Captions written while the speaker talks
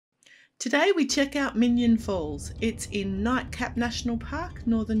Today we check out Minyon Falls. It's in Nightcap National Park,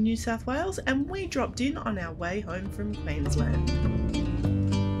 northern New South Wales, and we dropped in on our way home from Queensland.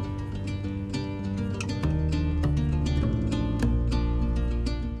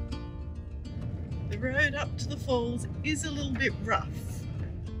 The road up to the falls is a little bit rough.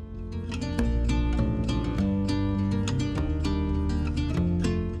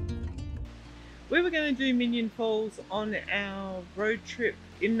 We were going to do Minyon Falls on our road trip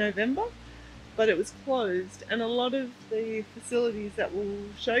in November, but it was closed, and a lot of the facilities that we'll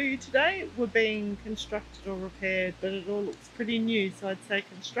show you today were being constructed or repaired, but it all looks pretty new, so I'd say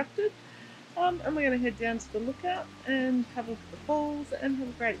constructed. And we're going to head down to the lookout and have a look at the falls and have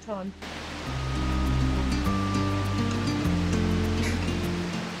a great time.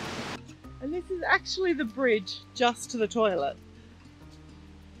 And this is actually the bridge just to the toilet.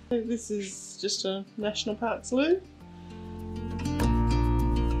 This is just a National Parks loo.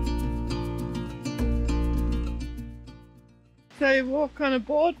 So you walk on a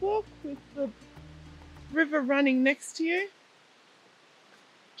boardwalk with the river running next to you.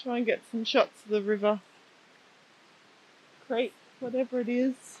 Try and get some shots of the river, creek, whatever it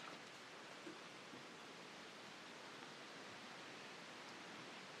is.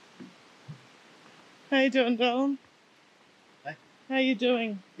 How you doing, darling? Hey. How you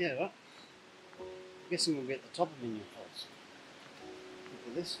doing? Yeah, right. Guessing we'll be at the top of Minyon Falls. Look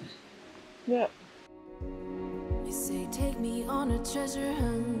at this. Yeah. You say take me on a treasure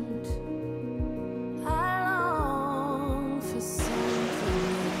hunt. I long for something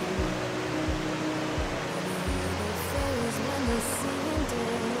new. The fairies when they sing and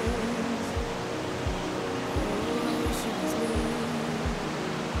dance. Oh, she was me.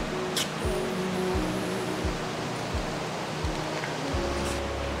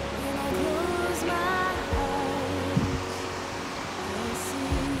 When I close my eyes, I see.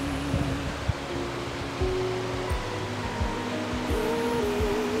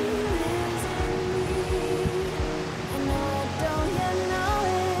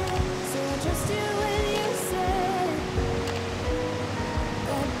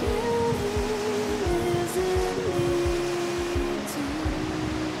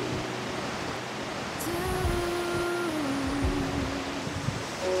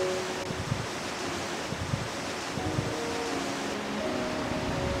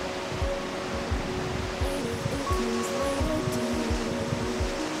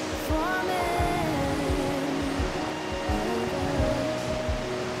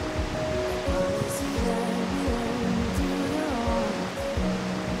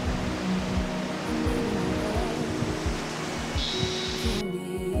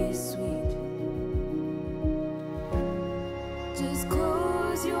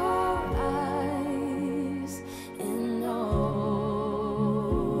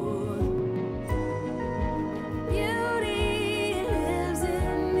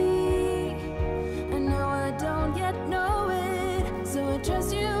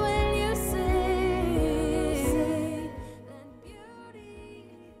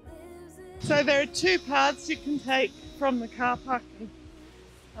 So there are two paths you can take from the car parking.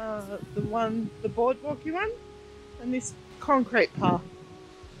 The boardwalky one and this concrete path.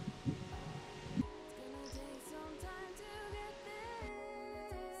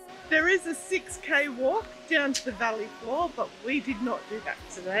 There is a 6k walk down to the valley floor, but we did not do that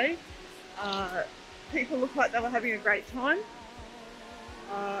today. People looked like they were having a great time,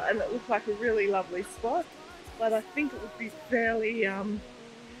 and it looked like a really lovely spot, but I think it would be fairly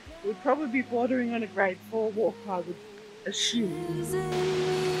it would probably be bordering on a grade 4 walk, I would assume.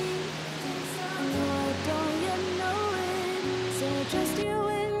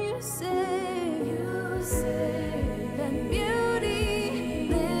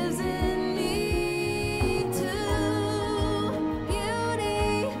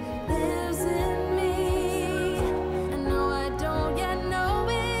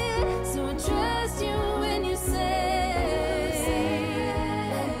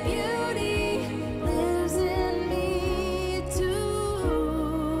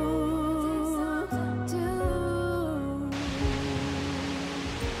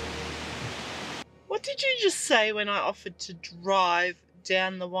 What did you just say when I offered to drive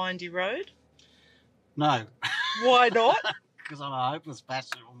down the windy road? No. Why not? Because I'm a hopeless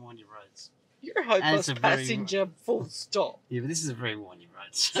passenger on windy roads. You're a hopeless passenger, full stop. Yeah, but this is a very windy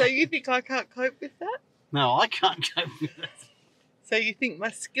road. So you think I can't cope with that? No, I can't cope with it. So you think my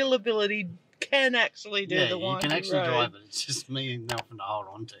skill ability can actually do the windy road? Yeah, you can actually drive it. It's just me and nothing to hold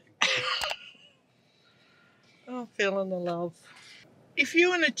on to. Oh, feeling the love. If you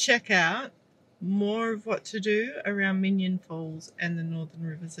want to check out more of what to do around Minyon Falls and the Northern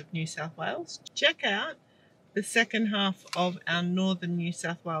Rivers of New South Wales, check out the second half of our Northern New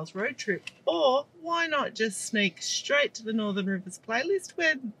South Wales road trip. Or why not just sneak straight to the Northern Rivers playlist,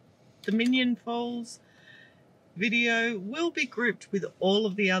 where the Minyon Falls video will be grouped with all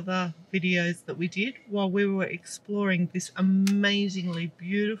of the other videos that we did while we were exploring this amazingly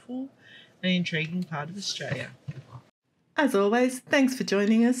beautiful and intriguing part of Australia. As always, thanks for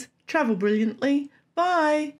joining us. Travel brilliantly. Bye.